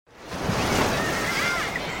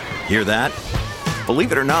Hear that?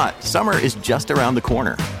 Believe it or not, summer is just around the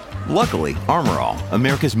corner. Luckily, Armor All,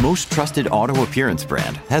 America's most trusted auto appearance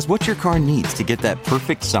brand, has what your car needs to get that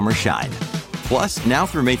perfect summer shine. Plus, now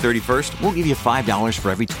through May 31st, we'll give you $5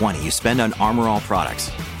 for every $20 you spend on Armor All products.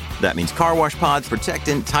 That means car wash pods,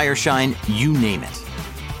 protectant, tire shine, you name it.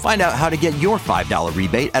 Find out how to get your $5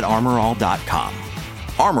 rebate at armorall.com.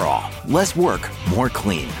 Armor All, less work, more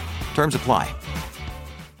clean. Terms apply.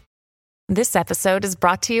 This episode is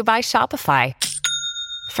brought to you by Shopify.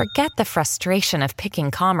 Forget the frustration of picking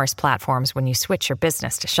commerce platforms when you switch your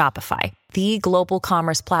business to Shopify, the global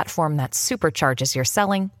commerce platform that supercharges your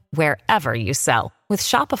selling wherever you sell. With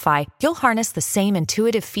Shopify, you'll harness the same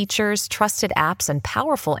intuitive features, trusted apps, and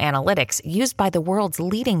powerful analytics used by the world's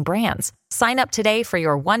leading brands. Sign up today for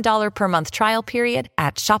your $1 per month trial period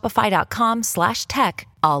at shopify.com/tech,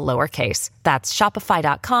 all lowercase. That's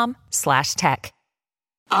shopify.com/tech.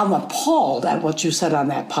 I'm appalled at what you said on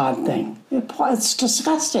that pod thing. It's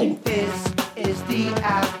disgusting. This is the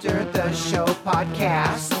After the Show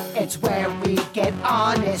podcast. It's where we get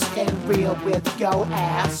honest and real with yo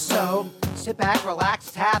ass. So sit back,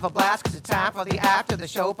 relax, have a blast, because it's time for the After the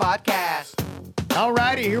Show podcast. All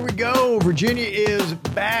righty, here we go. Virginia is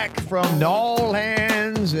back from the All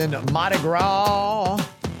Hands and Mardi Gras.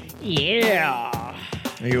 Yeah.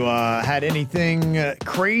 You had anything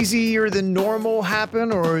crazier than normal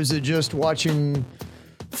happen, or is it just watching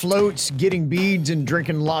floats, getting beads, and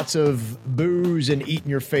drinking lots of booze and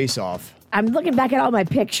eating your face off? I'm looking back at all my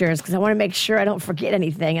pictures because I want to make sure I don't forget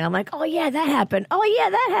anything. And I'm like, oh, yeah, that happened. Oh,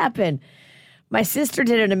 yeah, that happened. My sister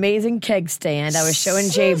did an amazing keg stand. I was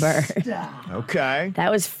showing Jay-Bird. Okay.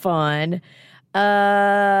 That was fun.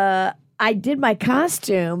 I did my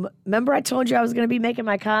costume. Remember I told you I was going to be making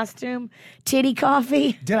my costume? Titty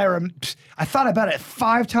coffee. Did I thought about it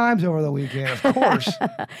 5 times over the weekend, of course.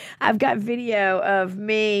 I've got video of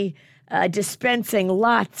me dispensing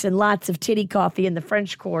lots and lots of titty coffee in the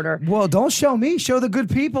French Quarter. Well, don't show me. Show the good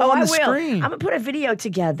people on the screen. I'm going to put a video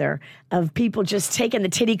together of people just taking the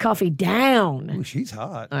titty coffee down. Ooh, she's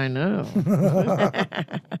hot. I know.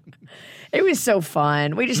 It was so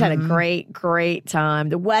fun. We just had a great, great time.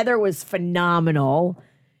 The weather was phenomenal.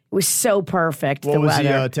 It was so perfect. What was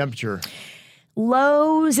the temperature?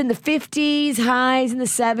 Lows in the 50s, highs in the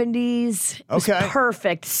 70s. It was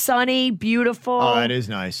perfect. Sunny, beautiful. Oh, that is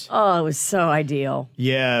nice. Oh, it was so ideal.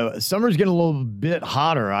 Yeah, summer's getting a little bit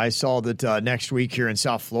hotter. I saw that next week here in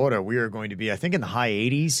South Florida, we are going to be, I think, in the high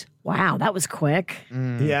 80s. Wow, that was quick.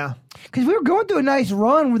 Yeah. Because we were going through a nice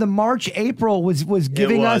run where the March, April was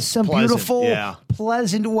giving us some beautiful,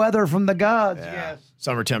 pleasant weather from the gods. Yeah. Yes.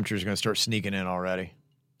 Summer temperatures are going to start sneaking in already.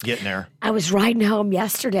 Getting there. I was riding home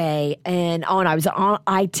yesterday and I was on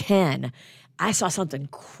I-10. I saw something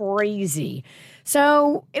crazy.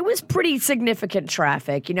 So it was pretty significant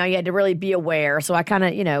traffic. You know, you had to really be aware. So I kind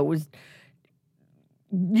of, was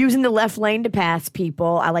using the left lane to pass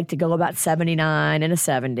people. I like to go about 79 and a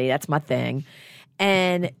 70. That's my thing.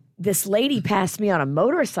 And this lady passed me on a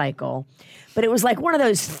motorcycle, but it was like one of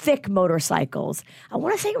those thick motorcycles. I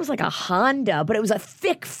want to say it was like a Honda, but it was a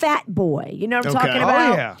thick, fat boy. You know what I'm talking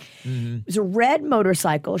about? Oh, yeah. Mm-hmm. It was a red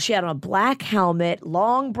motorcycle. She had on a black helmet,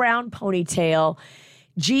 long brown ponytail,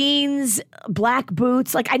 jeans, black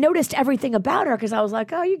boots. Like, I noticed everything about her because I was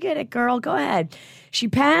like, oh, you get it, girl. Go ahead. She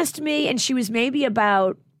passed me, and she was maybe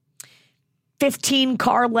about 15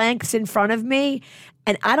 car lengths in front of me.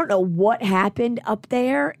 And I don't know what happened up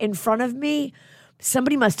there in front of me.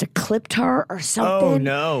 Somebody must have clipped her or something. Oh,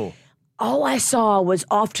 no. All I saw was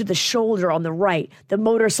off to the shoulder on the right, the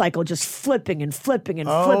motorcycle just flipping and flipping and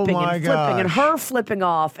flipping and flipping and her flipping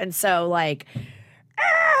off. And so, like,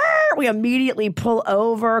 we immediately pull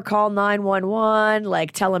over, call 911,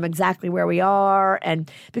 like, tell them exactly where we are. And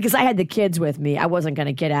because I had the kids with me, I wasn't going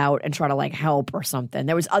to get out and try to, like, help or something.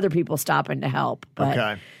 There was other people stopping to help.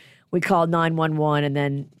 But we called 911 and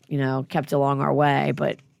then, kept along our way.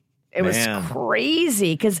 But it was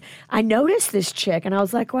crazy because I noticed this chick and I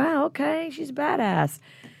was like, wow, okay, she's badass.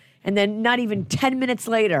 And then not even 10 minutes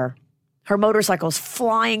later, her motorcycle's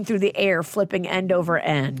flying through the air, flipping end over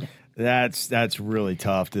end. That's really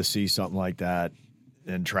tough to see something like that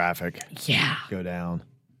in traffic. Yeah. Go down.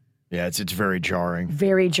 Yeah, it's very jarring.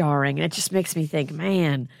 Very jarring. And it just makes me think,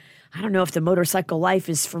 man, I don't know if the motorcycle life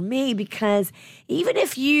is for me, because even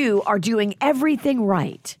if you are doing everything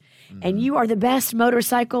right and you are the best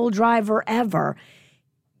motorcycle driver ever,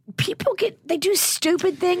 people they do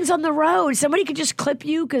stupid things on the road. Somebody could just clip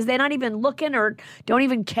you because they're not even looking or don't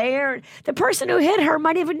even care. The person who hit her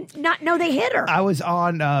might even not know they hit her. I was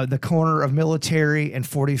on the corner of Military and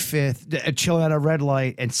 45th, chilling at a red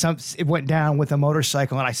light, and it went down with a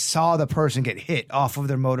motorcycle, and I saw the person get hit off of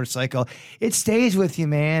their motorcycle. It stays with you,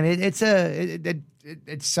 man.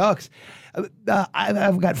 It sucks.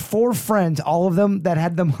 I've got 4 friends, all of them that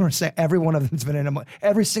had the motorcycle. Every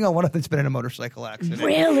single one of them's been in a motorcycle accident.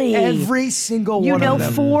 Really? Every single one of them. You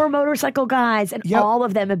know 4 motorcycle guys, and all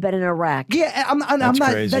of them have been in a wreck. Yeah, I'm not.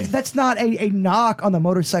 That's not a knock on the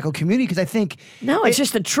motorcycle community, because I think it's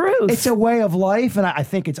just the truth. It's a way of life, and I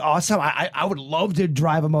think it's awesome. I would love to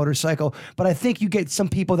drive a motorcycle, but I think you get some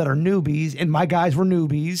people that are newbies, and my guys were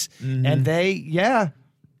newbies, and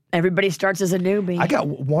everybody starts as a newbie. I got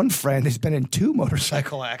one friend who's been in 2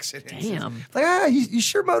 motorcycle accidents. Damn. Like, you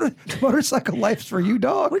sure motorcycle life's for you,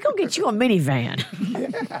 dog? We're going to get you a minivan.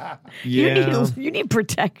 Yeah. You need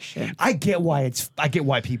protection. I get why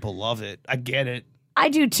people love it. I get it. I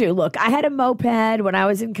do too. Look, I had a moped when I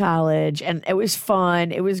was in college, and it was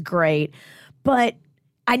fun. It was great. But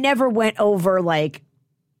I never went over like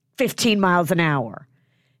 15 miles an hour.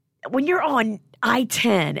 When you're on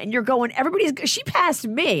I-10 and you're going, she passed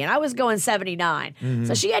me and I was going 79. Mm-hmm.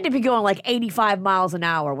 So she had to be going like 85 miles an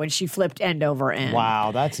hour when she flipped end over end.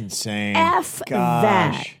 Wow, that's insane. Gosh.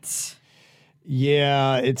 That.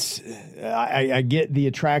 Yeah, I get the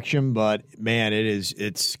attraction, but man,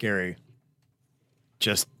 it's scary.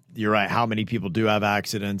 Just, you're right. How many people do have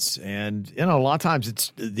accidents? And, a lot of times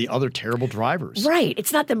it's the other terrible drivers. Right.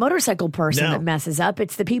 It's not the motorcycle person that messes up.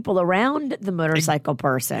 It's the people around the motorcycle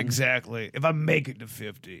person. Exactly. If I make it to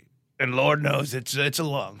 50, and Lord knows it's a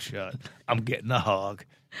long shot, I'm getting a hog.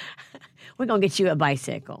 We're going to get you a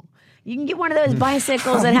bicycle. You can get one of those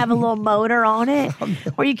bicycles that have a little motor on it,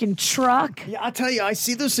 or you can truck. Yeah, I tell you, I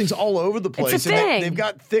see those things all over the place. It's a thing. They've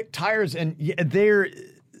got thick tires, and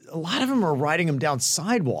a lot of them are riding them down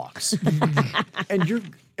sidewalks.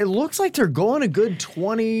 And it looks like they're going a good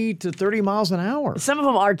 20 to 30 miles an hour. Some of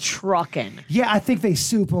them are trucking. Yeah, I think they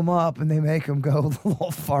soup them up and they make them go a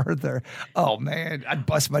little farther. Oh, man, I'd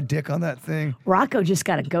bust my dick on that thing. Rocco just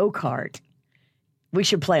got a go-kart. We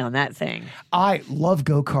should play on that thing. I love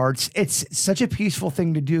go-karts. It's such a peaceful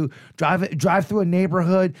thing to do. Drive through a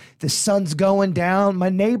neighborhood. The sun's going down. My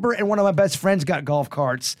neighbor and one of my best friends got golf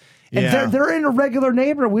carts. And they're in a regular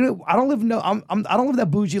neighborhood. I don't live that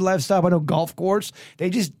bougie lifestyle. I know golf course.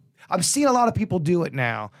 I'm seeing a lot of people do it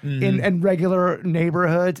now in regular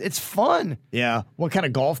neighborhoods. It's fun. Yeah. What kind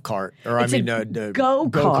of golf cart? Or go-kart.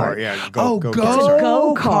 Go-kart. Yeah. Go-kart.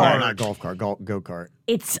 No, not golf cart. Go-kart.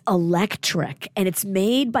 It's electric, and it's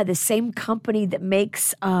made by the same company that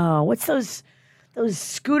makes what's those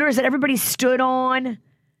scooters that everybody stood on?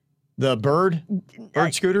 The bird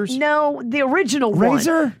scooters? No, the original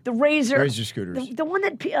Razor? one. The Razor scooters. The one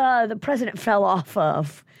that the president fell off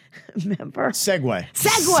of. Remember? Segway.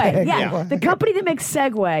 Yeah. The company that makes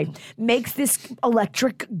Segway makes this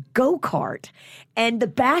electric go-kart. And the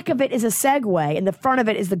back of it is a Segway, and the front of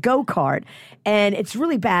it is the go-kart. And it's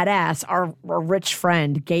really badass. Our rich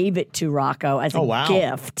friend gave it to Rocco as a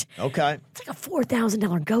gift. Okay. It's like a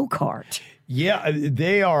 $4,000 go-kart. Yeah,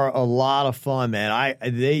 they are a lot of fun, man.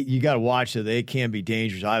 You got to watch it. They can be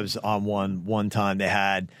dangerous. I was on one time.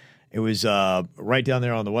 It was right down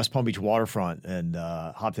there on the West Palm Beach waterfront, and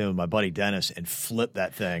hopped in with my buddy Dennis and flipped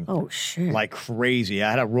that thing. Oh shit! Like crazy. I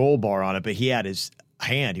had a roll bar on it, but he had his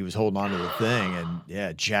hand. He was holding onto the thing,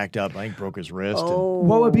 and jacked up. I think broke his wrist. Oh.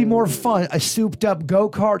 What would be more fun? A souped up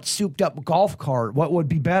go-kart, souped up golf cart? What would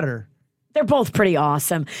be better? They're both pretty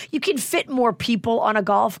awesome. You can fit more people on a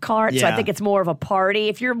golf cart, so I think it's more of a party.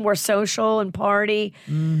 If you're more social and party,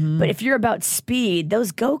 but if you're about speed,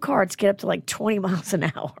 those go-karts get up to like 20 miles an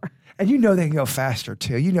hour. And they can go faster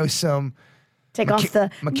too. Some off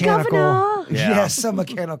the mechanical, governor. Some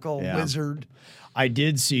mechanical wizard. I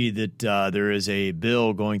did see that there is a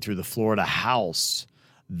bill going through the Florida House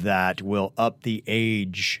that will up the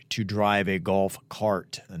age to drive a golf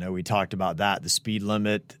cart. I know we talked about that, the speed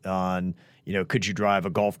limit on, could you drive a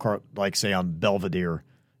golf cart, like say on Belvedere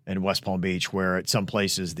in West Palm Beach, where at some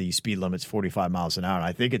places the speed limit's 45 miles an hour. And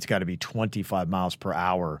I think it's got to be 25 miles per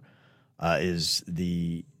hour is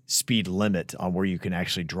the speed limit on where you can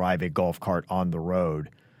actually drive a golf cart on the road.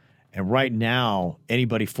 And right now,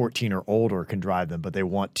 anybody 14 or older can drive them, but they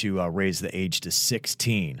want to raise the age to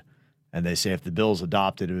 16. And they say if the bill's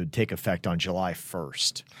adopted, it would take effect on July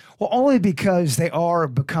 1st. Well, only because they are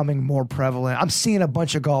becoming more prevalent. I'm seeing a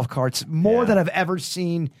bunch of golf carts, more than I've ever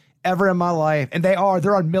seen ever in my life. And they're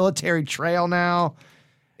on military trail now.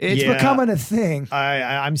 It's becoming a thing.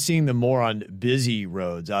 I'm seeing them more on busy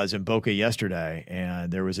roads. I was in Boca yesterday,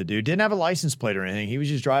 and there was a dude, didn't have a license plate or anything. He was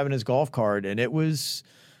just driving his golf cart, and it was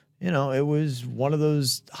one of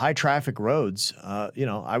those high traffic roads.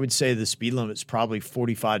 I would say the speed limit's probably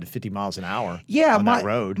 45 to 50 miles an hour on that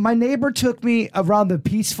road. My neighbor took me around the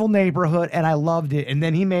peaceful neighborhood, and I loved it. And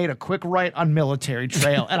then he made a quick right on Military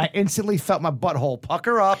Trail, and I instantly felt my butthole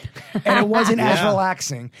pucker up, and it wasn't as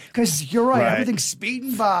relaxing. Because you're right, everything's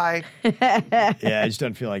speeding by. Yeah, it just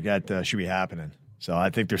doesn't feel like that should be happening. So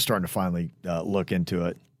I think they're starting to finally look into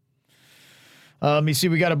it. Let me see.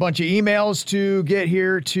 We got a bunch of emails to get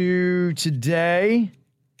here to today.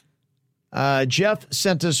 Jeff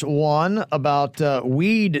sent us one about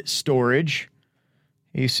weed storage.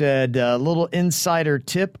 He said a little insider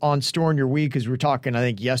tip on storing your weed, because we were talking, I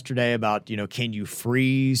think, yesterday about, can you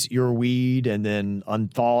freeze your weed and then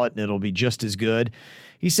unthaw it and it'll be just as good?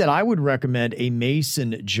 He said, I would recommend a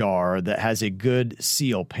mason jar that has a good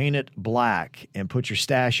seal. Paint it black and put your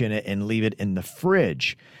stash in it and leave it in the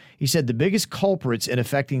fridge. He said the biggest culprits in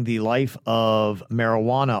affecting the life of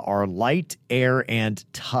marijuana are light, air, and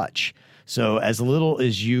touch. So as little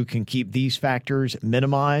as you can keep these factors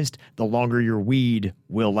minimized, the longer your weed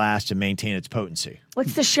will last and maintain its potency.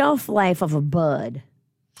 What's the shelf life of a bud?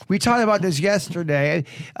 We talked about this yesterday.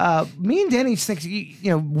 Me and Denny think,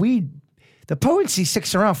 weed, the potency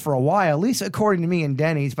sticks around for a while, at least according to me and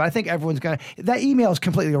Denny's, but I think everyone's going to... That email is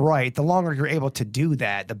completely right. The longer you're able to do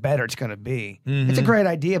that, the better it's going to be. Mm-hmm. It's a great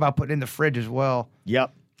idea about putting it in the fridge as well.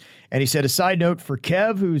 Yep. And he said, a side note for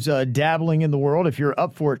Kev, who's dabbling in the world, if you're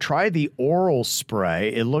up for it, try the oral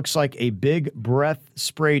spray. It looks like a big breath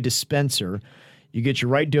spray dispenser. You get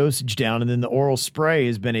your right dosage down, and then the oral spray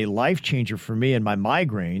has been a life changer for me and my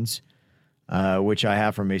migraines. Which I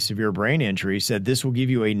have from a severe brain injury. Said this will give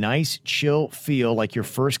you a nice chill feel like your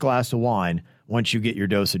first glass of wine once you get your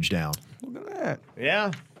dosage down. Look at that.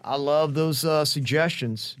 Yeah, I love those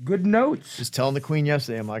suggestions. Good notes. Just telling the Queen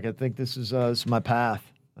yesterday, I'm like, I think this is my path.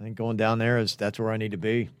 I think going down there that's where I need to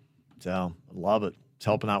be. So I love it. It's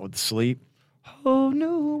helping out with the sleep. Oh,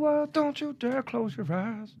 no, don't you dare close your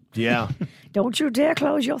eyes. Yeah. Don't you dare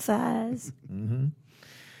close your thighs. Mm-hmm.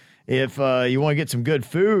 If you want to get some good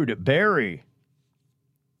food, Barry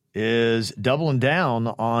is doubling down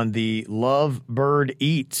on the Lovebird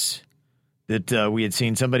Eats that we had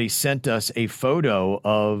seen. Somebody sent us a photo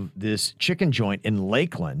of this chicken joint in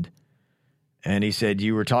Lakeland. And he said,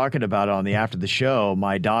 you were talking about it on the after the show.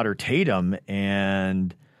 My daughter Tatum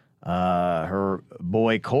and her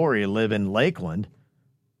boy Corey live in Lakeland.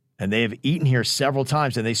 And they have eaten here several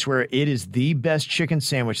times, and they swear it is the best chicken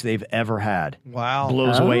sandwich they've ever had. Wow.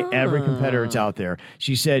 Blows away every competitor that's out there.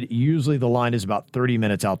 She said usually the line is about 30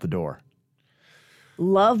 minutes out the door.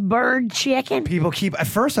 Lovebird chicken? People keep... At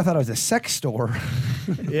first, I thought it was a sex store.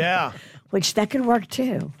 Yeah. Which that could work,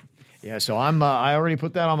 too. Yeah, so I already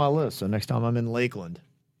put that on my list. So next time I'm in Lakeland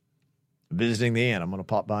visiting the inn, I'm going to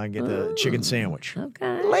pop by and get the chicken sandwich.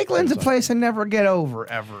 Okay. Lakeland's a place I never get over,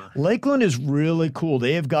 ever. Lakeland is really cool.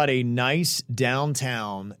 They have got a nice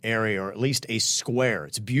downtown area, or at least a square.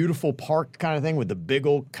 It's a beautiful park kind of thing with the big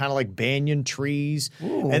old kind of like banyan trees.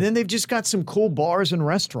 Ooh. And then they've just got some cool bars and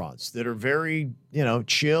restaurants that are very,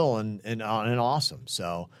 chill and awesome.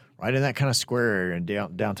 So right in that kind of square area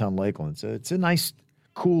in downtown Lakeland. So it's a nice,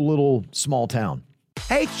 cool little small town.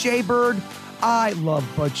 Hey, Jaybird. I love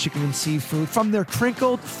Bud Chicken and Seafood. From their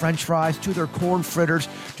crinkled French fries to their corn fritters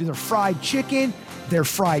to their fried chicken, their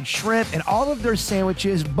fried shrimp, and all of their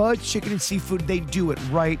sandwiches, Bud Chicken and Seafood, they do it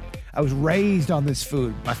right. I was raised on this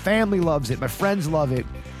food. My family loves it. My friends love it.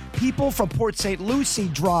 People from Port St. Lucie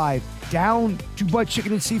drive down to Bud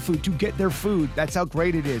Chicken and Seafood to get their food. That's how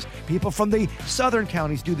great it is. People from the southern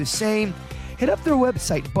counties do the same. Hit up their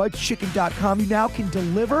website, budchicken.com. You now can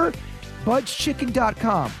deliver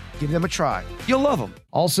budchicken.com. Give them a try. You'll love them.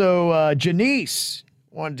 Also, Janice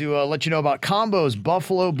wanted to let you know about Combo's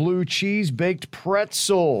Buffalo Blue Cheese Baked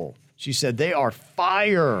Pretzel. She said they are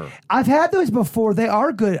fire. I've had those before. They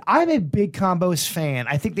are good. I'm a big Combos fan.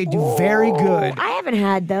 I think they do very good. I haven't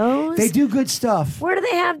had those. They do good stuff. Where do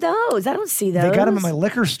they have those? I don't see those. They got them at my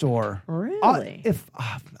liquor store. Really?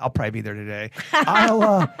 I'll probably be there today. I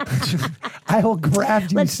will grab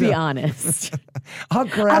you. Let's be honest. I'll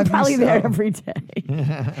grab you. I'm probably there every day.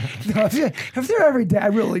 No, if they're every day, I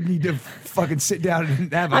really need to fucking sit down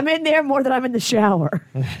and have I'm in there more than I'm in the shower.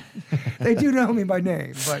 They do know me by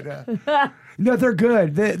name, but no, they're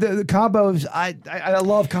good. The combos, I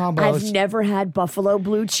love combos. I've never had buffalo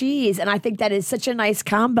blue cheese, and I think that is such a nice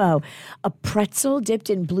combo. A pretzel dipped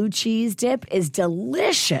in blue cheese dip is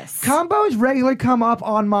delicious. Combos regularly come up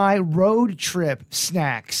on my road trip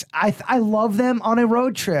snacks. I love them on a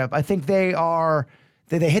road trip. I think they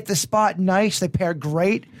hit the spot nice. They pair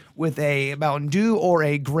great with a Mountain Dew or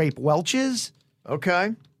a grape Welch's.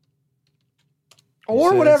 Okay.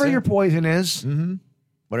 Or whatever your poison is. Mm-hmm.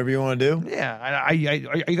 Whatever you want to do. Yeah. Are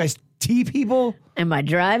you guys tea people? Am I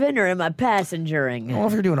driving or am I passengering? Well,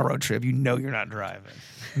 if you're doing a road trip, you know you're not driving.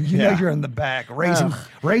 You know you're in the back,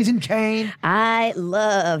 raising cane. I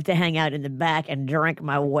love to hang out in the back and drink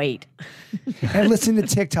my weight. And listen to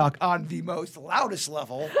TikTok on the most loudest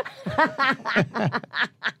level.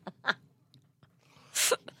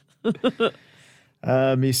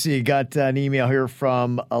 Let me see. Got an email here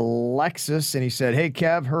from Alexis, and he said, "Hey,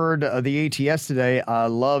 Kev, heard the ATS today. I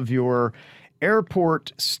love your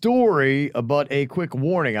airport story, but a quick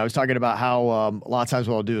warning. I was talking about how a lot of times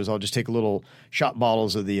what I'll do is I'll just take little shot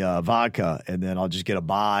bottles of the vodka, and then I'll just get a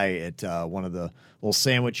buy at one of the little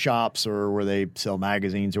sandwich shops or where they sell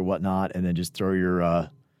magazines or whatnot, and then just throw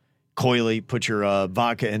your coily, put your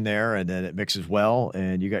vodka in there, and then it mixes well,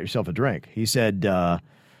 and you got yourself a drink." He said,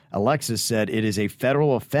 Alexis said, "It is a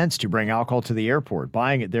federal offense to bring alcohol to the airport.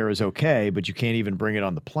 Buying it there is okay, but you can't even bring it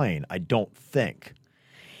on the plane, I don't think."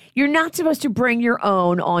 You're not supposed to bring your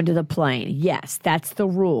own onto the plane. Yes, that's the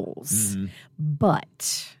rules. Mm-hmm.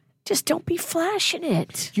 But just don't be flashing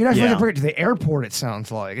it. You're not supposed to bring it to the airport, it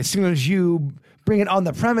sounds like. As soon as you bring it on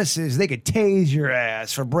the premises, they could tase your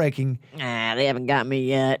ass for breaking. They haven't got me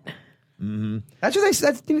yet. Mm-hmm. That's what they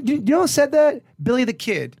said. You know who said that? Billy the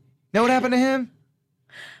Kid. Know what happened to him?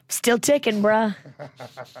 Still ticking, bruh.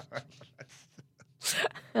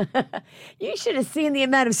 You should have seen the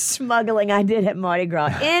amount of smuggling I did at Mardi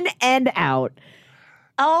Gras. In and out.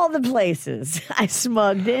 All the places. I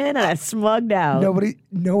smugged in and I smugged out.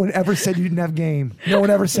 No one ever said you didn't have game. No one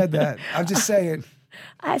ever said that. I'm just saying.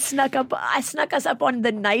 I snuck us up on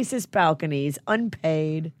the nicest balconies,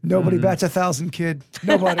 unpaid. Nobody bats 1,000, kid.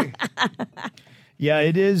 Nobody. Yeah,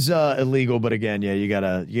 it is illegal, but again, you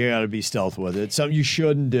gotta be stealth with it. It's something you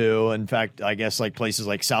shouldn't do. In fact, I guess like places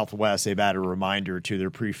like Southwest, they've added a reminder to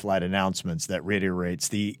their pre-flight announcements that reiterates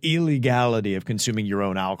the illegality of consuming your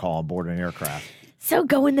own alcohol on board an aircraft. So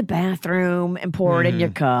go in the bathroom and pour it in your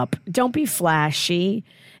cup. Don't be flashy.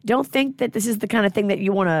 Don't think that this is the kind of thing that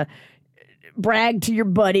you want to brag to your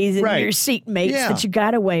buddies and your seatmates that you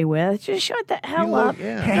got away with. Just shut the hell up.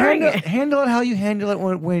 Yeah. Handle it how you handle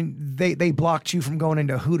it when they blocked you from going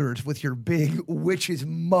into Hooters with your big witch's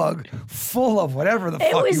mug full of whatever the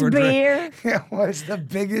fuck you were beer. drinking. It was the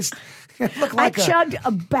biggest. It looked like I chugged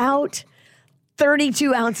about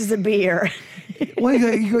 32 ounces of beer. Well,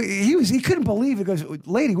 he couldn't believe it. He goes,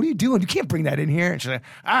 "Lady, what are you doing? You can't bring that in here." And she's like,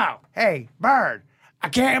 "Oh, hey, bird. I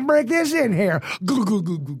can't bring this in here." Goo, goo,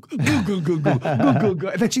 goo, goo, goo, goo, goo, goo, goo, goo.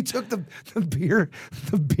 And then she took the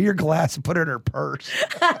beer glass and put it in her purse.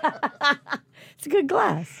 It's a good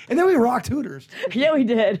glass. And then we rocked Hooters. Yeah, we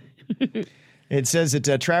did. It says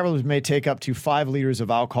that travelers may take up to 5 liters of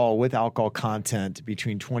alcohol with alcohol content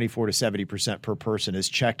between 24 to 70% per person as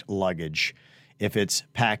checked luggage if it's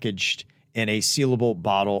packaged in a sealable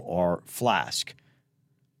bottle or flask.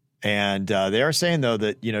 And they are saying, though,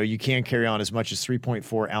 that, you can carry on as much as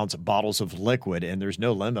 3.4 ounce bottles of liquid, and there's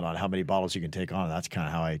no limit on how many bottles you can take on. That's kind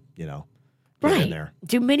of how I, get in there.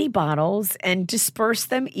 Do mini bottles and disperse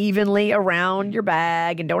them evenly around your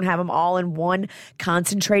bag and don't have them all in one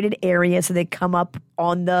concentrated area so they come up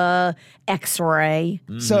on the X-ray.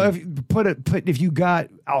 Mm. So if you got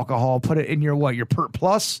alcohol, put it in your Pert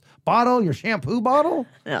Plus bottle, your shampoo bottle?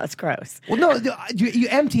 No, it's gross. Well, no, you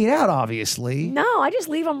empty it out, obviously. No, I just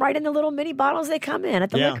leave them right in the little mini bottles they come in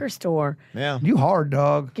at the liquor store. Yeah. You hard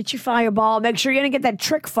dog. Get your Fireball. Make sure you're going to get that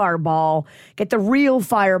trick Fireball. Get the real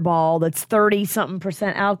Fireball that's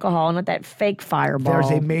 30-something% alcohol, not that fake Fireball.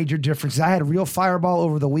 There's a major difference. I had a real Fireball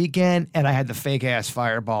over the weekend, and I had the fake-ass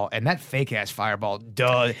Fireball. And that fake-ass Fireball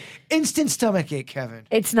does instant stomachache, Kevin.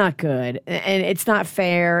 It's not good, and it's not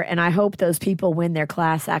fair, and I hope those people win their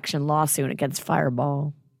class action lawsuit against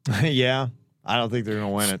Fireball. Yeah, I don't think they're going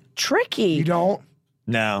to win it. Tricky. You don't?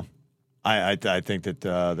 No. I think that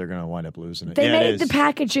they're going to wind up losing it. They made the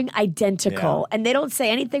packaging identical, and they don't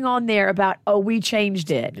say anything on there about, we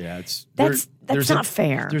changed it. Yeah, that's not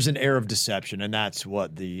fair. There's an air of deception, and that's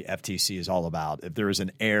what the FTC is all about. If there is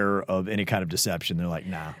an air of any kind of deception, they're like,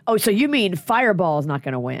 nah. Oh, so you mean Fireball is not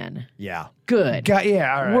going to win? Yeah. Good. All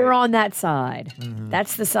right. We're on that side. Mm-hmm.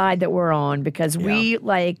 That's the side that we're on because we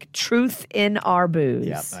like truth in our booze.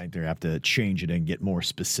 Yeah, I think they have to change it and get more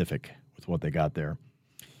specific with what they got there.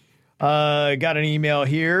 Got an email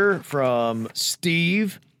here from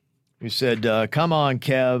Steve who said, come on,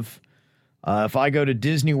 Kev. If I go to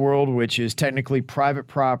Disney World, which is technically private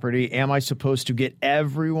property, am I supposed to get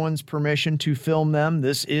everyone's permission to film them?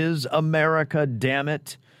 This is America, damn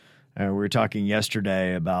it. We were talking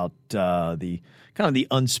yesterday about the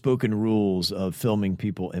unspoken rules of filming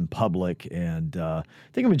people in public, and I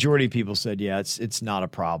think a majority of people said, yeah, it's not a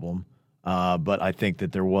problem. But I think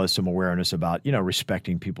that there was some awareness about,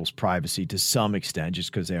 respecting people's privacy to some extent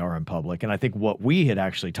just because they are in public. And I think what we had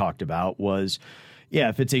actually talked about was,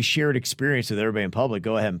 if it's a shared experience with everybody in public,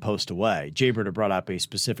 go ahead and post away. Jaybird had brought up a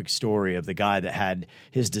specific story of the guy that had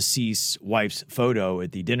his deceased wife's photo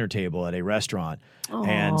at the dinner table at a restaurant. Aww.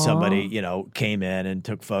 And somebody, came in and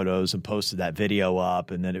took photos and posted that video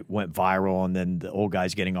up, and then it went viral, and then the old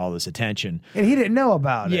guy's getting all this attention. And he didn't know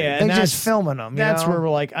about it. Yeah, they're just filming them. That's where we're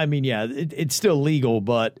like, it's still legal,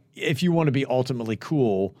 but if you want to be ultimately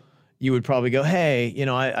cool, you would probably go, hey,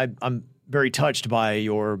 I'm very touched by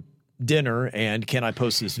your dinner, and can I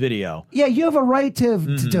post this video? Yeah, you have a right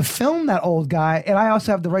to film that old guy, and I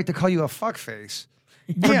also have the right to call you a fuckface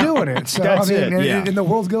for doing it. So and the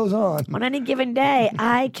world goes on. On any given day,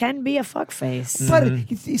 I can be a fuckface. But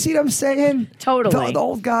you see what I'm saying? Totally. The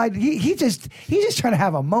old guy, he's just trying to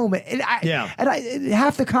have a moment. And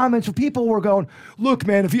half the comments from people were going, look,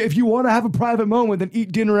 man, if you want to have a private moment, then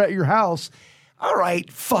eat dinner at your house. All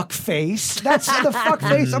right, fuck face. That's the fuck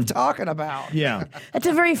face I'm talking about. Yeah. That's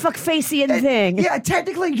a very fuck faceian thing. Yeah,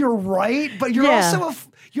 technically you're right, but you're also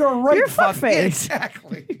you're a fuck face. Yeah,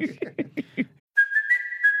 exactly.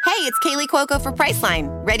 Hey, it's Kaylee Cuoco for Priceline.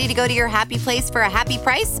 Ready to go to your happy place for a happy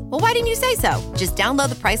price? Well, why didn't you say so? Just download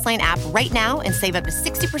the Priceline app right now and save up to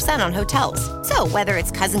 60% on hotels. So whether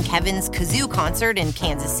it's Cousin Kevin's Kazoo Concert in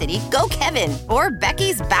Kansas City, go Kevin, or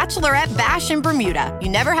Becky's Bachelorette Bash in Bermuda, you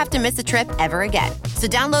never have to miss a trip ever again. So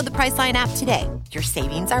download the Priceline app today. Your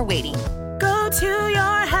savings are waiting. Go to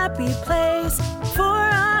your happy place for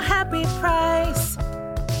a happy price.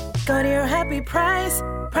 Go to your happy price,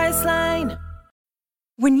 Priceline.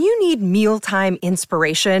 When you need mealtime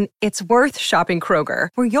inspiration, it's worth shopping Kroger,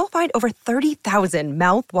 where you'll find over 30,000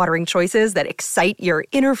 mouth-watering choices that excite your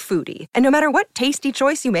inner foodie. And no matter what tasty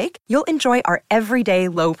choice you make, you'll enjoy our everyday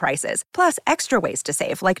low prices, plus extra ways to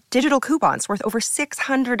save, like digital coupons worth over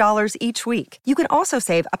 $600 each week. You can also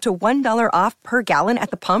save up to $1 off per gallon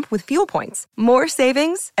at the pump with fuel points. More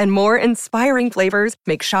savings and more inspiring flavors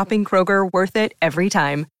make shopping Kroger worth it every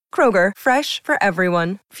time. Kroger, fresh for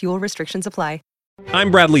everyone. Fuel restrictions apply.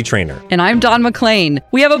 I'm Bradley Trainer. And I'm Don McClain.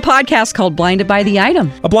 We have a podcast called Blinded by the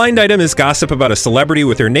Item. A blind item is gossip about a celebrity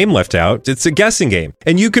with their name left out. It's a guessing game,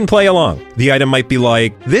 and you can play along. The item might be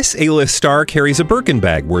like, this A-list star carries a Birkin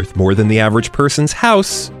bag worth more than the average person's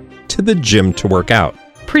house to the gym to work out.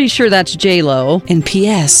 Pretty sure that's J-Lo. And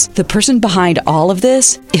P.S. the person behind all of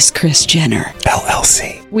this is Kris Jenner,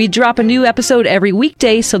 LLC. We drop a new episode every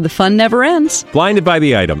weekday so the fun never ends. Blinded by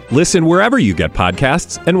the Item. Listen wherever you get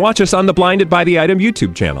podcasts and watch us on the Blinded by the Item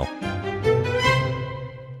YouTube channel.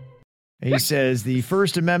 He says the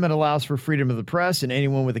First Amendment allows for freedom of the press, and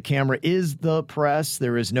anyone with a camera is the press.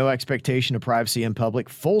 There is no expectation of privacy in public,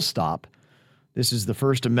 full stop. This is the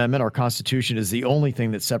First Amendment. Our Constitution is the only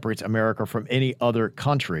thing that separates America from any other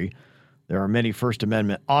country. There are many First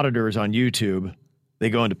Amendment auditors on YouTube. They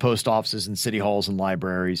go into post offices and city halls and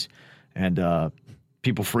libraries, and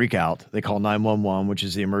people freak out. They call 911, which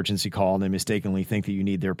is the emergency call, and they mistakenly think that you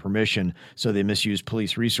need their permission, so they misuse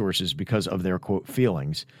police resources because of their, quote,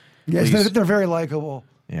 feelings. Yes, they're very likable.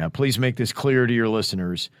 Yeah, please make this clear to your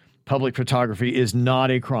listeners. Public photography is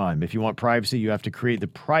not a crime. If you want privacy, you have to create the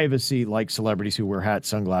privacy like celebrities who wear hats,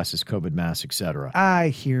 sunglasses, COVID masks, etc. I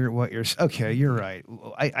hear what you're saying. Okay, you're right.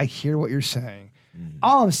 I hear what you're saying.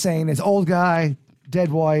 All I'm saying is old guy,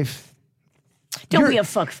 dead wife. Don't be a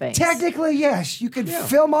fuckface. Technically, yes. You can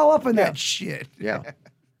film all up in that shit. Yeah.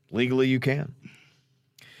 Legally, you can.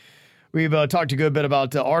 We've talked a good bit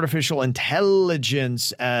about artificial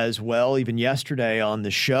intelligence as well. Even yesterday on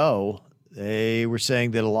the show, they were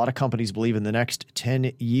saying that a lot of companies believe in the next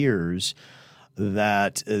 10 years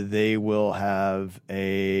that they will have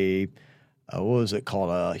a, what was it called?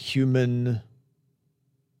 A human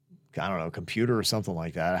I don't know, computer or something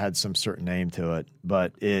like that. It had some certain name to it,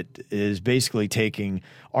 but it is basically taking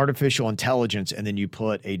artificial intelligence and then you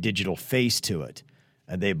put a digital face to it.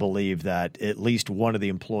 And they believe that at least one of the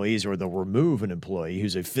employees, or they'll remove an employee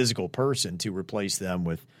who's a physical person to replace them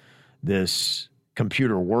with this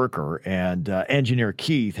computer worker. And Engineer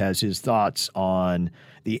Keith has his thoughts on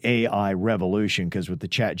the AI revolution, because with the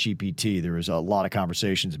Chat GPT, there was a lot of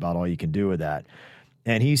conversations about all you can do with that.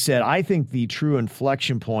 And he said, I think the true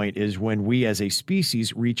inflection point is when we as a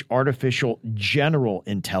species reach artificial general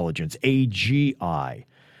intelligence, AGI.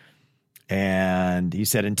 And he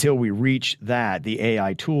said, until we reach that, the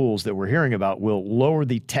AI tools that we're hearing about will lower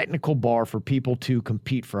the technical bar for people to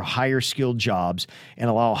compete for higher skilled jobs and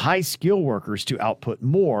allow high skill workers to output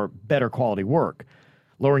more better quality work.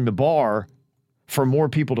 Lowering the bar for more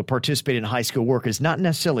people to participate in high skill work is not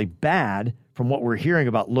necessarily bad. From what we're hearing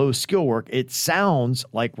about low skill work, it sounds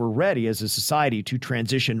like we're ready as a society to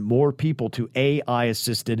transition more people to AI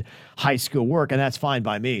assisted high skill work. And that's fine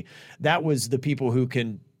by me. That was the people who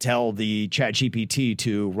can tell the Chat GPT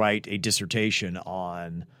to write a dissertation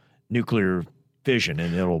on nuclear fission,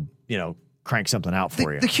 and it'll, crank something out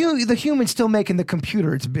for you. The human's still making the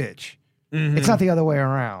computer its bitch. Mm-hmm. It's not the other way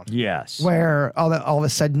around. Yes. Where all of a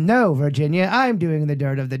sudden, no, Virginia, I'm doing the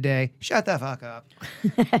dirt of the day. Shut the fuck up.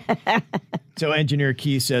 So Engineer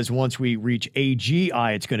Keith says once we reach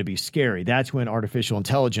AGI, it's going to be scary. That's when artificial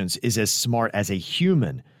intelligence is as smart as a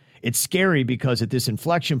human. It's scary because at this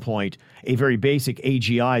inflection point, a very basic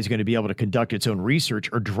AGI is going to be able to conduct its own research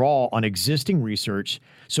or draw on existing research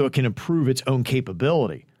so it can improve its own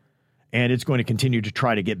capability. And it's going to continue to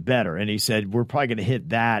try to get better. And he said, we're probably going to hit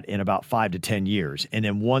that in about 5 to 10 years. And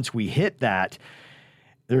then once we hit that,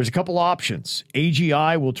 there's a couple options.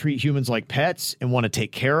 AGI will treat humans like pets and want to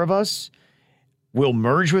take care of us. We'll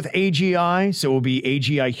merge with AGI, so we'll be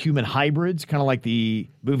AGI human hybrids, kind of like the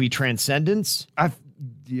movie Transcendence.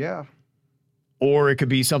 Yeah. Or it could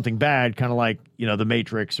be something bad, kind of like, The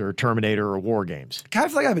Matrix or Terminator or War Games. Kind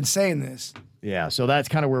of feel like I've been saying this. Yeah, so that's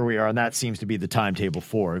kind of where we are, and that seems to be the timetable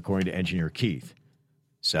for, according to Engineer Keith.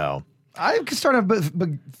 So I could start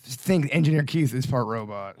to think Engineer Keith is part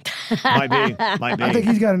robot. Might be. I think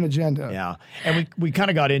he's got an agenda. Yeah, and we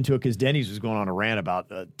kind of got into it because Denny's was going on a rant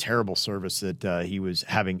about a terrible service that he was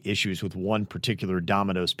having issues with one particular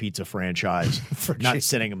Domino's pizza franchise not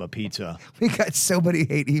sending him a pizza. We got so many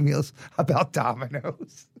hate emails about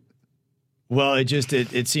Domino's. Well,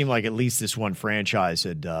 it seemed like at least this one franchise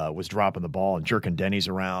was dropping the ball and jerking Denny's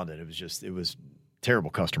around, and it was terrible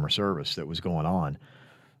customer service that was going on.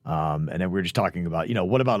 And then we were just talking about,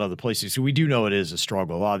 what about other places? So we do know it is a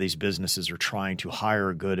struggle. A lot of these businesses are trying to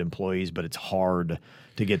hire good employees, but it's hard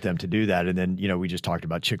to get them to do that. And then, we just talked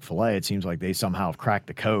about Chick-fil-A. It seems like they somehow have cracked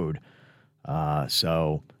the code.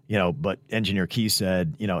 But Engineer Key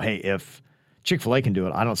said, hey, if Chick-fil-A can do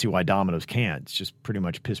it, I don't see why Domino's can't. It's just pretty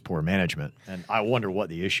much piss poor management. And I wonder what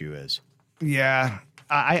the issue is. Yeah.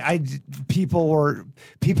 People were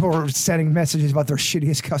sending messages about their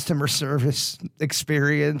shittiest customer service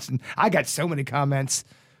experience, and I got so many comments.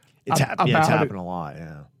 It's happened a lot.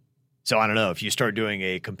 Yeah. So I don't know if you start doing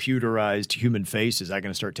a computerized human face, is that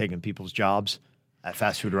going to start taking people's jobs at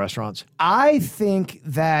fast food restaurants? I think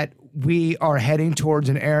that we are heading towards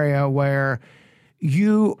an area where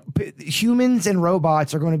humans and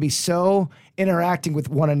robots are going to be so interacting with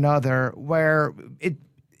one another where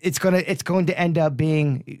it's going to end up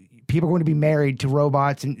being people are going to be married to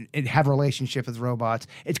robots and have relationships with robots.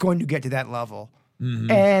 It's going to get to that level.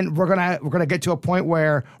 Mm-hmm. And we're gonna get to a point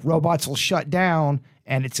where robots will shut down,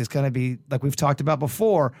 and it's just gonna be like we've talked about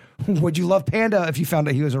before. Would you love Panda if you found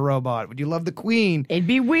out he was a robot? Would you love the Queen? It'd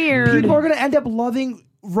be weird. People are gonna end up loving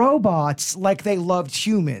robots like they loved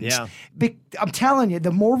humans. Yeah. I'm telling you,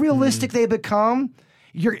 the more realistic they become,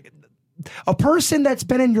 a person that's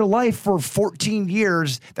been in your life for 14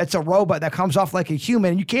 years, that's a robot that comes off like a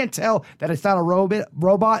human, and you can't tell that it's not a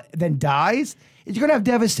robot, then dies, you're going to have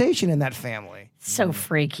devastation in that family. So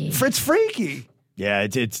freaky. It's freaky. Yeah,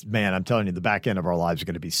 it's man, I'm telling you, the back end of our lives are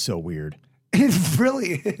going to be so weird. It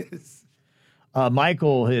really is.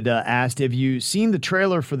 Michael had asked, have you seen the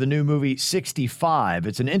trailer for the new movie 65?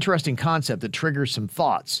 It's an interesting concept that triggers some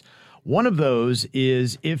thoughts. One of those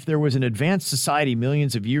is if there was an advanced society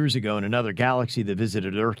millions of years ago in another galaxy that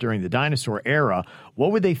visited Earth during the dinosaur era,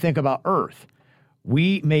 what would they think about Earth?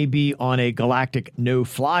 We may be on a galactic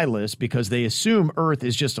no-fly list because they assume Earth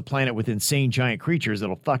is just a planet with insane giant creatures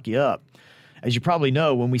that'll fuck you up. As you probably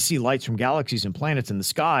know, when we see lights from galaxies and planets in the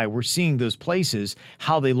sky, we're seeing those places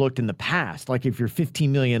how they looked in the past. Like if you're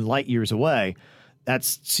 15 million light years away,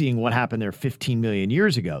 that's seeing what happened there 15 million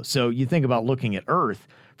years ago. So you think about looking at Earth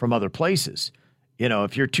from other places. You know,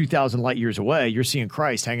 if you're 2,000 light years away, you're seeing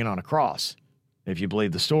Christ hanging on a cross, if you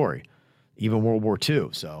believe the story, even World War II.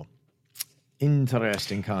 So,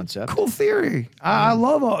 interesting concept. Cool theory. I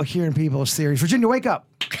love hearing people's theories. Virginia, wake up.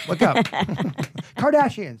 Wake up.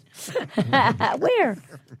 Kardashians. Where?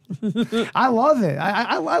 I love it.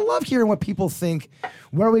 I love hearing what people think,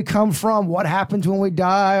 where we come from, what happens when we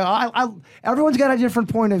die. Everyone's got a different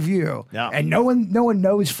point of view, and no one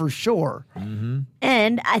knows for sure. Mm-hmm.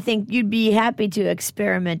 And I think you'd be happy to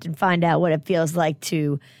experiment and find out what it feels like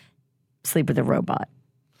to sleep with a robot.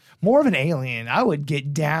 More of an alien. I would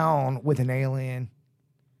get down with an alien.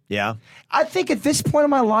 Yeah. I think at this point in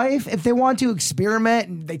my life, if they want to experiment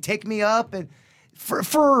and they take me up, and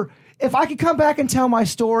for if I could come back and tell my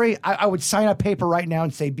story, I would sign a paper right now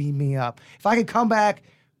and say, beam me up. If I could come back.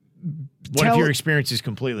 What if your experience is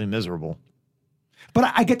completely miserable?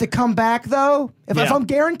 But I get to come back, though? If I'm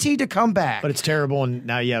guaranteed to come back. But it's terrible, and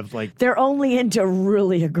now you have, like... They're only into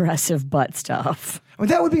really aggressive butt stuff. I mean,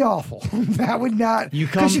 that would be awful. That would not... You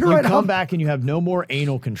come back and you have no more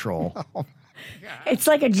anal control. It's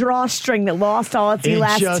like a drawstring that lost all its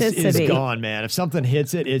elasticity. It just is gone, man. If something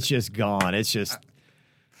hits it, it's just gone. It's just...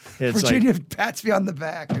 It's Virginia pats me on the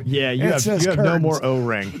back. Yeah, you have no more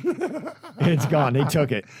O-ring. It's gone. They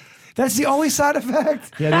took it. That's the only side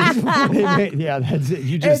effect? Yeah, that's it.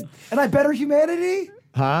 You just... And I better humanity?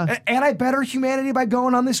 Huh? And I better humanity by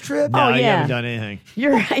going on this trip? No, you haven't done anything.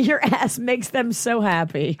 Your ass makes them so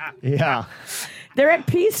happy. Yeah. They're at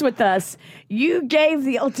peace with us. You gave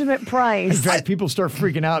the ultimate price. In fact, people start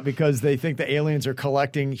freaking out because they think the aliens are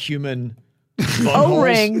collecting human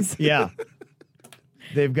O-rings. Yeah.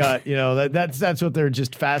 They've got, that's what they're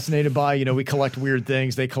just fascinated by. You know, we collect weird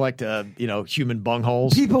things. They collect, human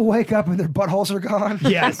bungholes. People wake up and their buttholes are gone.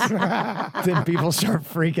 Yes. Then people start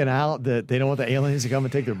freaking out that they don't want the aliens to come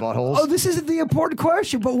and take their buttholes. Oh, this isn't the important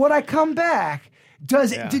question, but when I come back,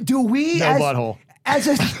 do we no butthole. As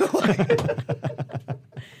a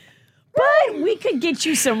But we could get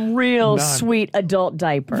you some real sweet adult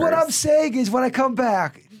diapers. What I'm saying is when I come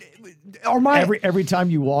back, are my every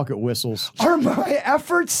time you walk, it whistles. Are my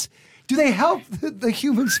efforts, do they help the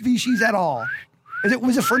human species at all?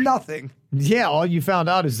 Was it for nothing? Yeah, all you found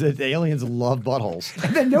out is that the aliens love buttholes.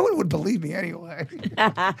 And then no one would believe me anyway.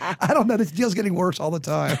 I don't know. This deal's getting worse all the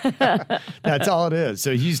time. That's all it is.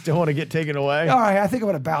 So you still want to get taken away? All right, I think I'm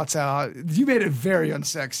going to bounce out. You made it very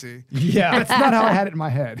unsexy. Yeah. That's not how I had it in my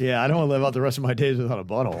head. Yeah, I don't want to live out the rest of my days without a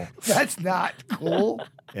butthole. That's not cool.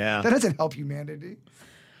 Yeah. That doesn't help humanity.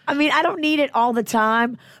 I mean, I don't need it all the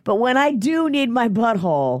time, but when I do need my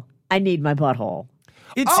butthole, I need my butthole.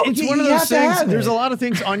 It's one of those things. There's a lot of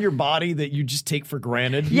things on your body that you just take for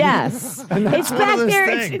granted. Yes. It's back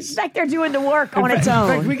there. It's back there doing the work on its own.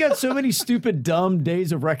 In fact, we got so many stupid, dumb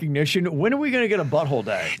days of recognition. When are we going to get a butthole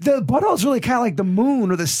day? The butthole's really kind of like the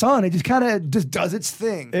moon or the sun. It just kind of just does its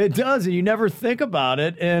thing. It does, and you never think about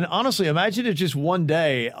it. And honestly, imagine if just one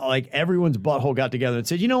day, like everyone's butthole got together and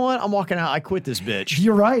said, you know what? I'm walking out. I quit this bitch.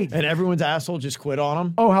 You're right. And everyone's asshole just quit on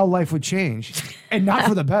them. Oh, how life would change. And not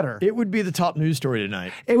for the better. It would be the top news story tonight.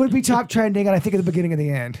 It would be top trending, and I think at the beginning of the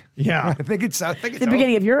end. Yeah. I think it's the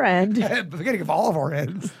beginning of your end. The beginning of all of our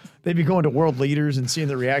ends. They'd be going to world leaders and seeing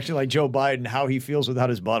the reaction, like Joe Biden, how he feels without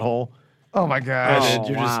his butthole. Oh, my gosh.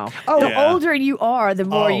 Wow. The older you are, the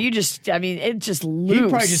more you just, it just loose. He'd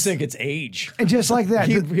probably just think it's age. And just like that.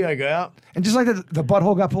 He'd be like, yeah. And just like that, the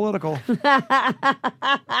butthole got political.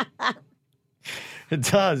 It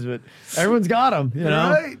does, but everyone's got them, you know?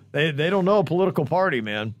 Right. They don't know a political party,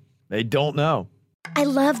 man. They don't know. I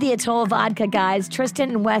love the Atoll vodka, guys.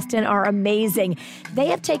 Tristan and Weston are amazing. They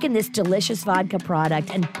have taken this delicious vodka product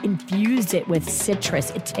and infused it with citrus.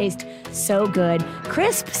 It tastes so good.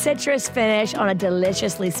 Crisp citrus finish on a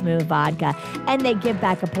deliciously smooth vodka. And they give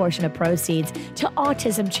back a portion of proceeds to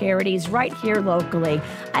autism charities right here locally.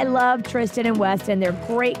 I love Tristan and Weston. They're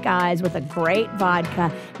great guys with a great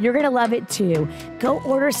vodka. You're going to love it too. Go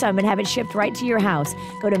order some and have it shipped right to your house.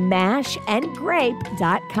 Go to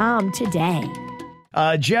mashandgrape.com today.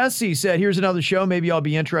 Jesse said, here's another show maybe I'll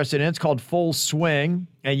be interested in. It's called Full Swing.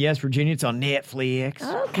 And yes, Virginia, it's on Netflix.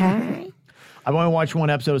 Okay. I've only watched one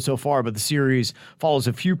episode so far, but the series follows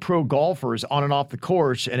a few pro golfers on and off the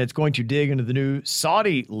course, and it's going to dig into the new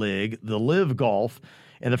Saudi league, the Live Golf.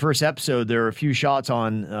 In the first episode, there are a few shots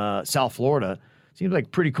on South Florida. Seems like a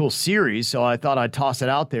pretty cool series, so I thought I'd toss it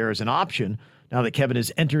out there as an option now that Kevin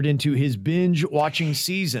has entered into his binge-watching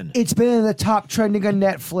season. It's been in the top trending on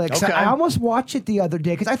Netflix. Okay. I almost watched it the other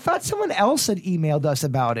day because I thought someone else had emailed us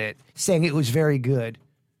about it, saying it was very good.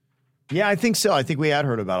 Yeah, I think so. I think we had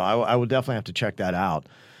heard about it. I will definitely have to check that out.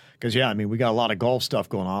 Because, we got a lot of golf stuff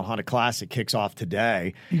going on. Honda Classic kicks off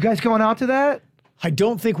today. You guys going out to that? I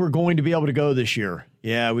don't think we're going to be able to go this year.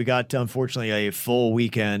 Yeah, we got, unfortunately, a full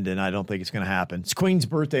weekend, and I don't think it's going to happen. It's Queen's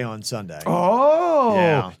birthday on Sunday. Oh.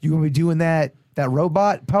 Yeah. You going to be doing that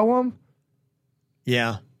robot poem?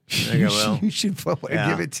 Yeah. I think I will. You should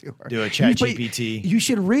give it to her. Do a chat GPT. You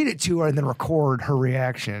should read it to her and then record her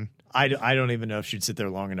reaction. I don't even know if she'd sit there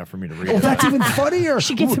long enough for me to read Oh, it. that's even funnier.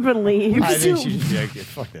 She gets up and leaves. I think she'd just be like,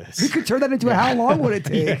 fuck this. You could turn that into a how long would it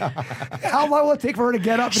take? How long will it take for her to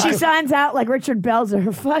get up? She signs out like Richard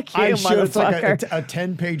Belzer. Fuck you, I'm sure it's like motherfucker. a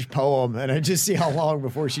 10-page poem, and I just see how long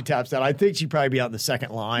before she taps out. I think she'd probably be out in the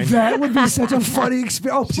second line. That would be such a funny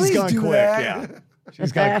experience. Oh, please She's gone do quick, that. yeah.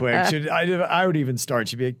 She's gone quick. I would even start.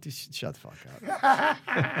 She'd be like, shut the fuck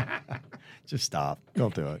up. Just stop.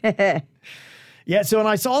 Don't do it. Yeah, so and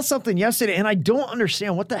I saw something yesterday, and I don't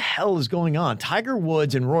understand what the hell is going on. Tiger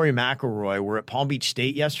Woods and Rory McIlroy were at Palm Beach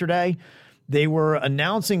State yesterday. They were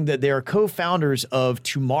announcing that they are co-founders of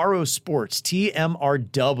Tomorrow Sports,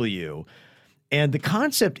 TMRW. And the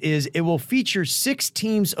concept is it will feature 6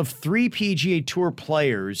 teams of 3 PGA Tour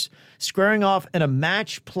players squaring off in a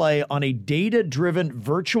match play on a data-driven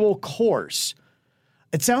virtual course.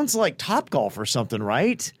 It sounds like Topgolf or something,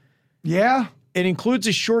 right? Yeah. It includes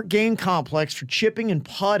a short game complex for chipping and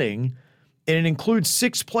putting, and it includes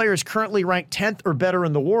 6 players currently ranked 10th or better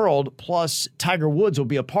in the world, plus Tiger Woods will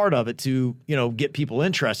be a part of it to, get people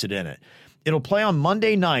interested in it. It'll play on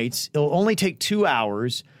Monday nights. It'll only take 2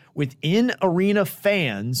 hours with in-arena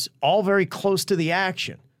fans, all very close to the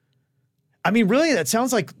action. I mean, really, that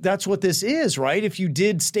sounds like that's what this is, right? If you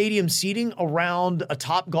did stadium seating around a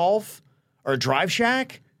Topgolf or a Drive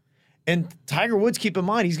Shack. And Tiger Woods, keep in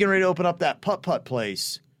mind, he's getting ready to open up that putt-putt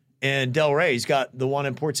place in Delray. He's got the one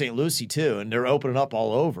in Port St. Lucie, too, and they're opening up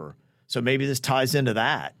all over. So maybe this ties into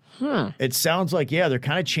that. It sounds like, they're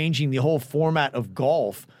kind of changing the whole format of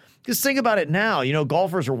golf. Because think about it now.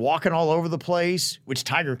 Golfers are walking all over the place, which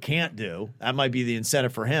Tiger can't do. That might be the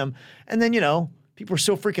incentive for him. And then, people are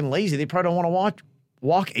so freaking lazy, they probably don't want to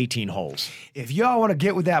walk 18 holes. If y'all want to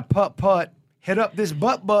get with that putt-putt, hit up this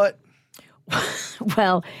butt.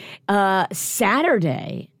 Well,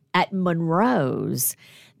 Saturday at Monroe's,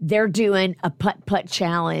 they're doing a putt-putt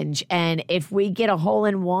challenge. And if we get a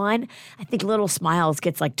hole-in-one, I think Little Smiles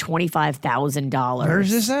gets like $25,000.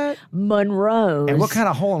 Where's this at? Monroe's. And what kind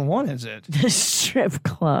of hole-in-one is it? The strip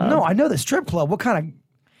club. No, I know the strip club. What kind of...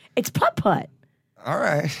 It's putt-putt. All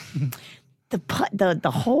right.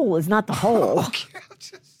 The hole is not the hole. Okay.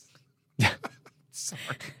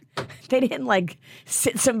 Sorry. They didn't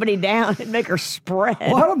sit somebody down and make her spread.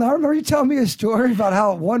 Well, I don't know. I remember you telling me a story about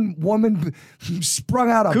how one woman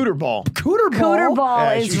sprung out a cooter ball. Cooter ball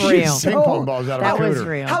is real. Ping pong balls out of that a cooter. was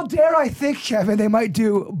real. How dare I think, Kevin, they might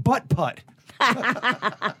do butt putt.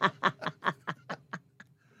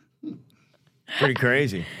 Pretty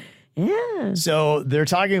crazy. Yeah. So they're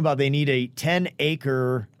talking about they need a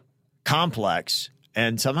 10-acre complex.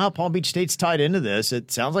 And somehow Palm Beach State's tied into this.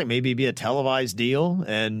 It sounds like maybe it'd be a televised deal.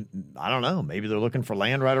 And I don't know. Maybe they're looking for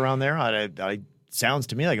land right around there. Sounds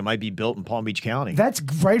to me like it might be built in Palm Beach County. That's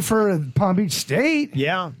great for Palm Beach State.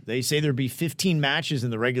 Yeah. They say there'd be 15 matches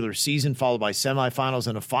in the regular season, followed by semifinals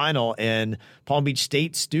and a final. And Palm Beach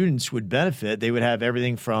State students would benefit. They would have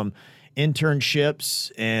everything from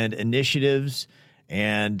internships and initiatives.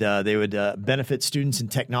 And they would benefit students in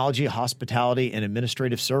technology, hospitality, and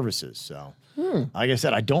administrative services. So... Like I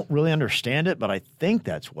said, I don't really understand it, but I think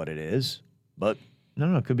that's what it is. But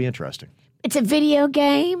no, it could be interesting. It's a video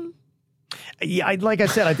game? Yeah, like I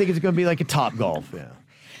said, I think it's going to be like a Topgolf. Yeah.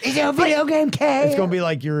 Is it a video game, Kay? It's going to be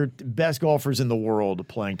like your best golfers in the world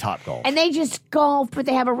playing Topgolf. And they just golf, but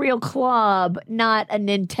they have a real club, not a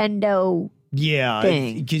Nintendo Yeah,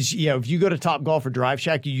 because if you go to Topgolf or Drive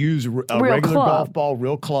Shack, you use a regular golf ball,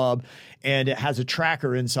 real club, and it has a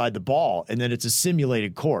tracker inside the ball, and then it's a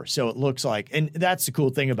simulated course. So it looks like, and that's the cool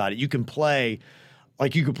thing about it. You can play,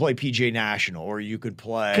 like you could play PGA National, or you could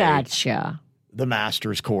play the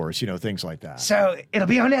Masters course, things like that. So it'll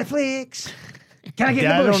be on Netflix. Can I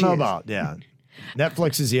get I the don't know about,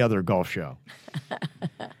 Netflix is the other golf show.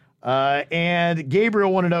 And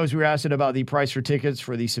Gabriel wanted to know, as we were asking about the price for tickets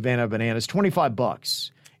for the Savannah Bananas,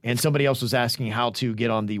 $25. And somebody else was asking how to get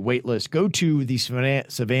on the wait list. Go to the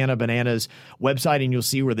Savannah Bananas website, and you'll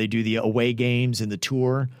see where they do the away games and the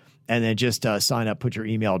tour. And then just sign up, put your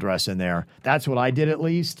email address in there. That's what I did, at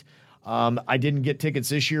least. I didn't get tickets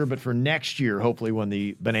this year, but for next year, hopefully when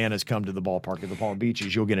the Bananas come to the ballpark at the Palm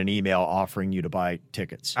Beaches, you'll get an email offering you to buy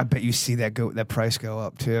tickets. I bet you see that price go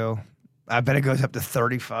up, too. I bet it goes up to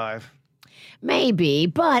 $35. Maybe,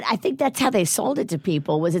 but I think that's how they sold it to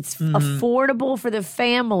people. Was it's affordable for the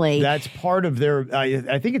family? That's part of their.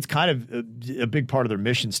 I think it's kind of a big part of their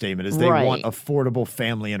mission statement is they want affordable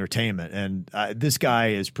family entertainment, and this guy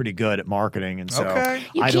is pretty good at marketing, and so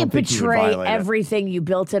you can't betray everything you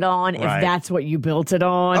built it on if that's what you built it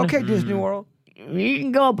on. Okay, Disney World, you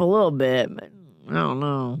can go up a little bit, but I don't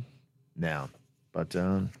know. Now. But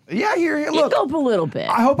yeah, here. Look, you go up a little bit.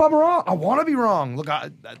 I hope I'm wrong. I want to be wrong. Look,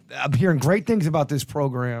 I'm hearing great things about this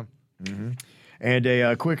program. Mm-hmm. And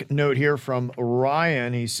a quick note here from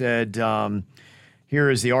Ryan. He said, "Here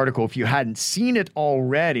is the article. If you hadn't seen it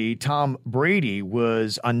already, Tom Brady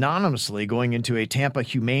was anonymously going into a Tampa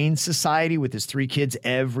Humane Society with his 3 kids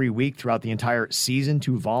every week throughout the entire season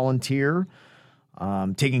to volunteer,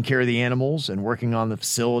 taking care of the animals and working on the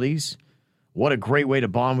facilities." What a great way to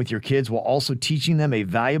bond with your kids while also teaching them a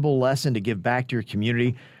valuable lesson to give back to your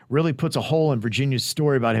community. Really puts a hole in Virginia's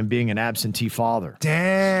story about him being an absentee father.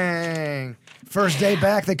 Dang. First day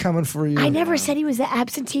back, they're coming for you. I never said he was an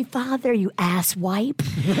absentee father, you asswipe.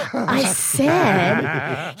 I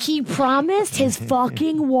said he promised his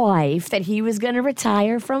fucking wife that he was going to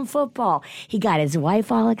retire from football. He got his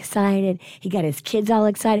wife all excited. He got his kids all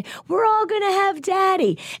excited. We're all going to have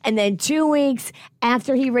daddy. And then 2 weeks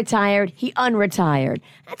after he retired, he unretired.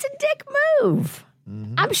 That's a dick move.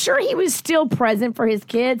 I'm sure he was still present for his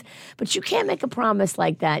kids, but you can't make a promise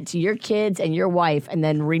like that to your kids and your wife and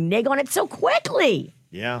then renege on it so quickly.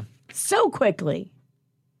 Yeah. So quickly.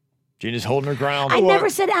 Gina's holding her ground. I never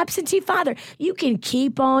said absentee father. You can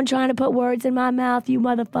keep on trying to put words in my mouth, you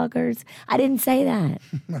motherfuckers. I didn't say that.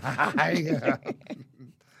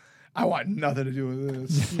 I want nothing to do with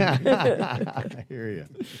this. I hear you.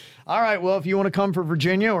 All right. Well, if you want to come for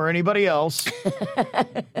Virginia or anybody else, you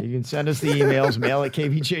can send us the emails,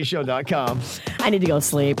 mail@kvjshow.com. I need to go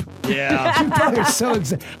sleep. Yeah. You probably are so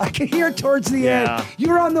excited. I can hear it towards the end. You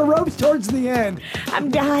were on the ropes towards the end. I'm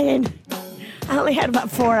dying. I only had about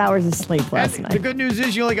 4 hours of sleep last night. The good news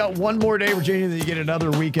is you only got one more day, Virginia, then you get another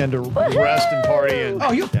weekend to rest and party. And,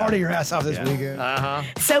 you'll party your ass off this weekend. Uh-huh.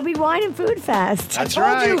 So be wine and food fest. That's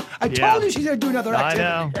I told you she's going to do another activity.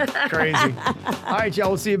 I know. Crazy. All right, y'all.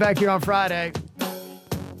 We'll see you back here on Friday.